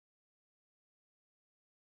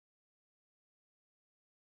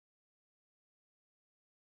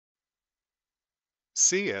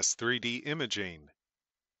CS3D imaging.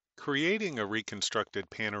 Creating a reconstructed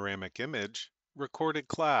panoramic image, recorded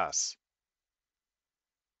class.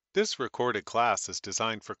 This recorded class is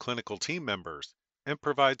designed for clinical team members and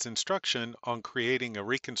provides instruction on creating a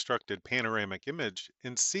reconstructed panoramic image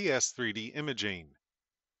in CS3D imaging.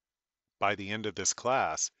 By the end of this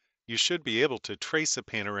class, you should be able to trace a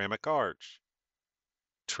panoramic arch,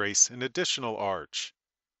 trace an additional arch,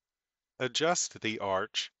 adjust the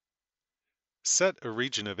arch, set a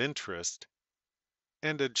region of interest,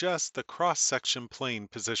 and adjust the cross-section plane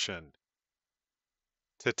position.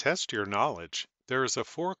 To test your knowledge, there is a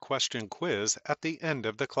 4-question quiz at the end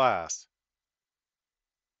of the class.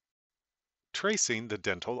 Tracing the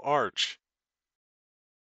dental arch.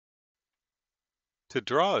 To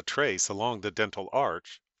draw a trace along the dental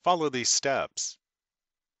arch, follow these steps.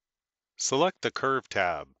 Select the Curve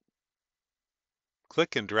tab.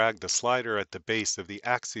 Click and drag the slider at the base of the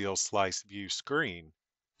axial slice view screen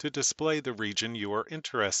to display the region you are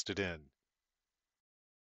interested in.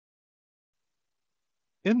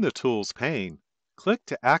 In the Tools pane, click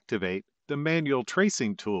to activate the Manual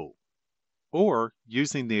Tracing tool, or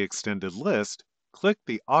using the extended list, click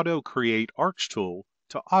the Auto Create Arch tool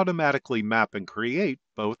to automatically map and create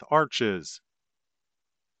both arches.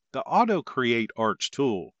 The Auto Create Arch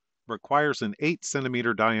tool requires an 8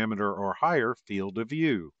 cm diameter or higher field of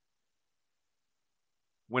view.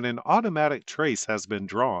 When an automatic trace has been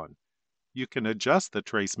drawn, you can adjust the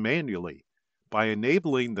trace manually by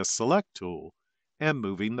enabling the Select tool and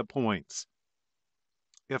moving the points.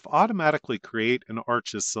 If Automatically Create an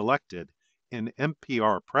Arch is selected in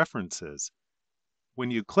MPR Preferences,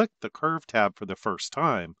 when you click the Curve tab for the first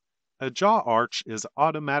time, a jaw arch is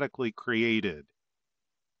automatically created.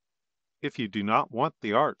 If you do not want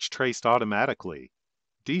the arch traced automatically,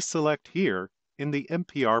 deselect here in the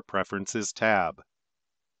MPR Preferences tab.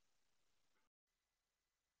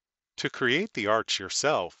 To create the arch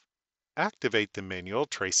yourself, activate the Manual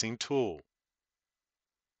Tracing tool.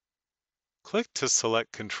 Click to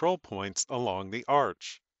select control points along the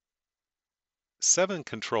arch. 7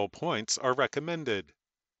 control points are recommended.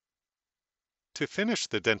 To finish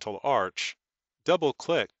the dental arch,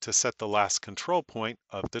 double-click to set the last control point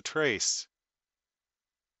of the trace.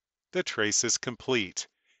 The trace is complete,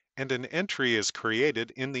 and an entry is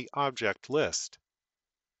created in the object list.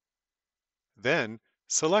 Then,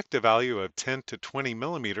 select a value of 10 to 20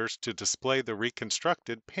 millimeters to display the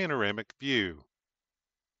reconstructed panoramic view.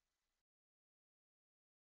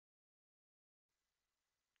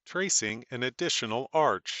 Tracing an additional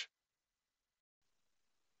arch.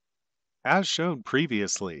 As shown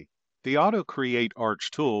previously, the Auto Create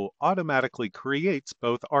Arch tool automatically creates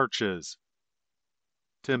both arches.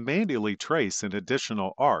 To manually trace an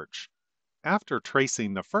additional arch, after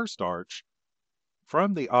tracing the first arch,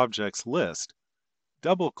 from the objects list,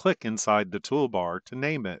 double-click inside the toolbar to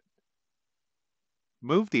name it.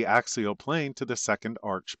 Move the axial plane to the second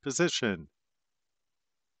arch position.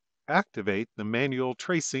 Activate the Manual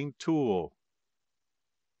Tracing tool.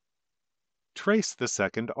 Trace the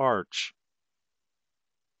second arch.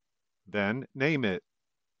 Then name it.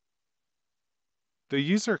 The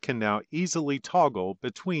user can now easily toggle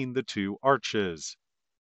between the two arches.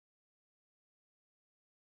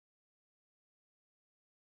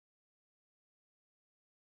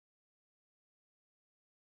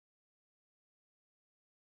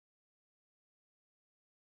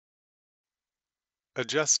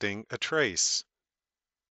 Adjusting a trace.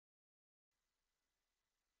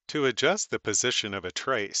 To adjust the position of a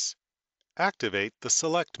trace, activate the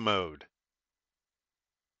Select mode.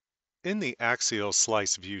 In the Axial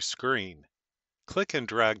Slice View screen, click and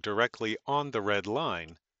drag directly on the red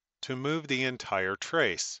line to move the entire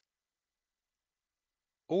trace.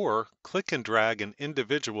 Or click and drag an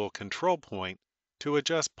individual control point to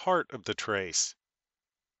adjust part of the trace.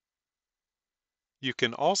 You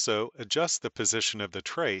can also adjust the position of the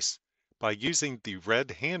trace by using the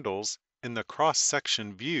red handles in the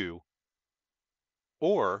cross-section view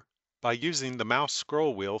or by using the mouse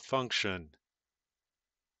scroll wheel function.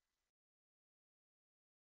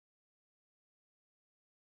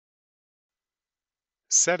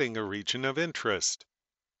 Setting a region of interest.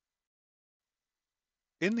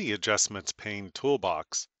 In the Adjustments pane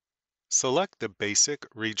toolbox, select the Basic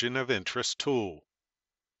Region of Interest tool.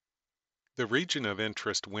 The Region of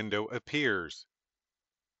Interest window appears.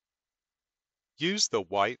 Use the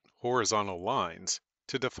white horizontal lines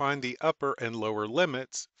to define the upper and lower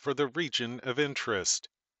limits for the region of interest.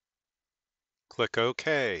 Click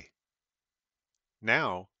OK.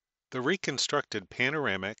 Now, the reconstructed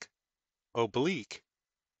panoramic, oblique,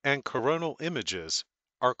 and coronal images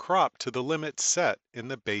are cropped to the limit set in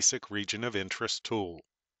the Basic Region of Interest tool.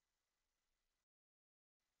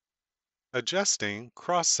 Adjusting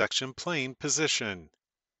cross-section plane position.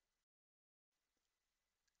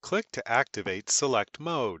 Click to activate Select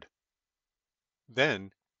Mode.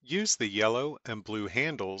 Then, use the yellow and blue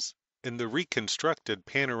handles in the Reconstructed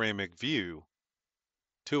Panoramic view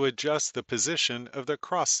to adjust the position of the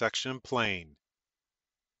cross-section plane.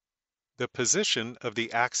 The position of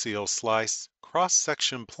the axial slice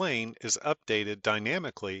cross-section plane is updated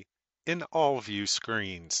dynamically in all view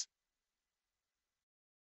screens.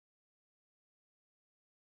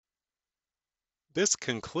 This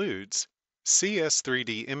concludes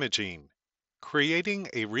CS3D imaging, creating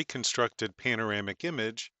a reconstructed panoramic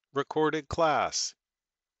image recorded class.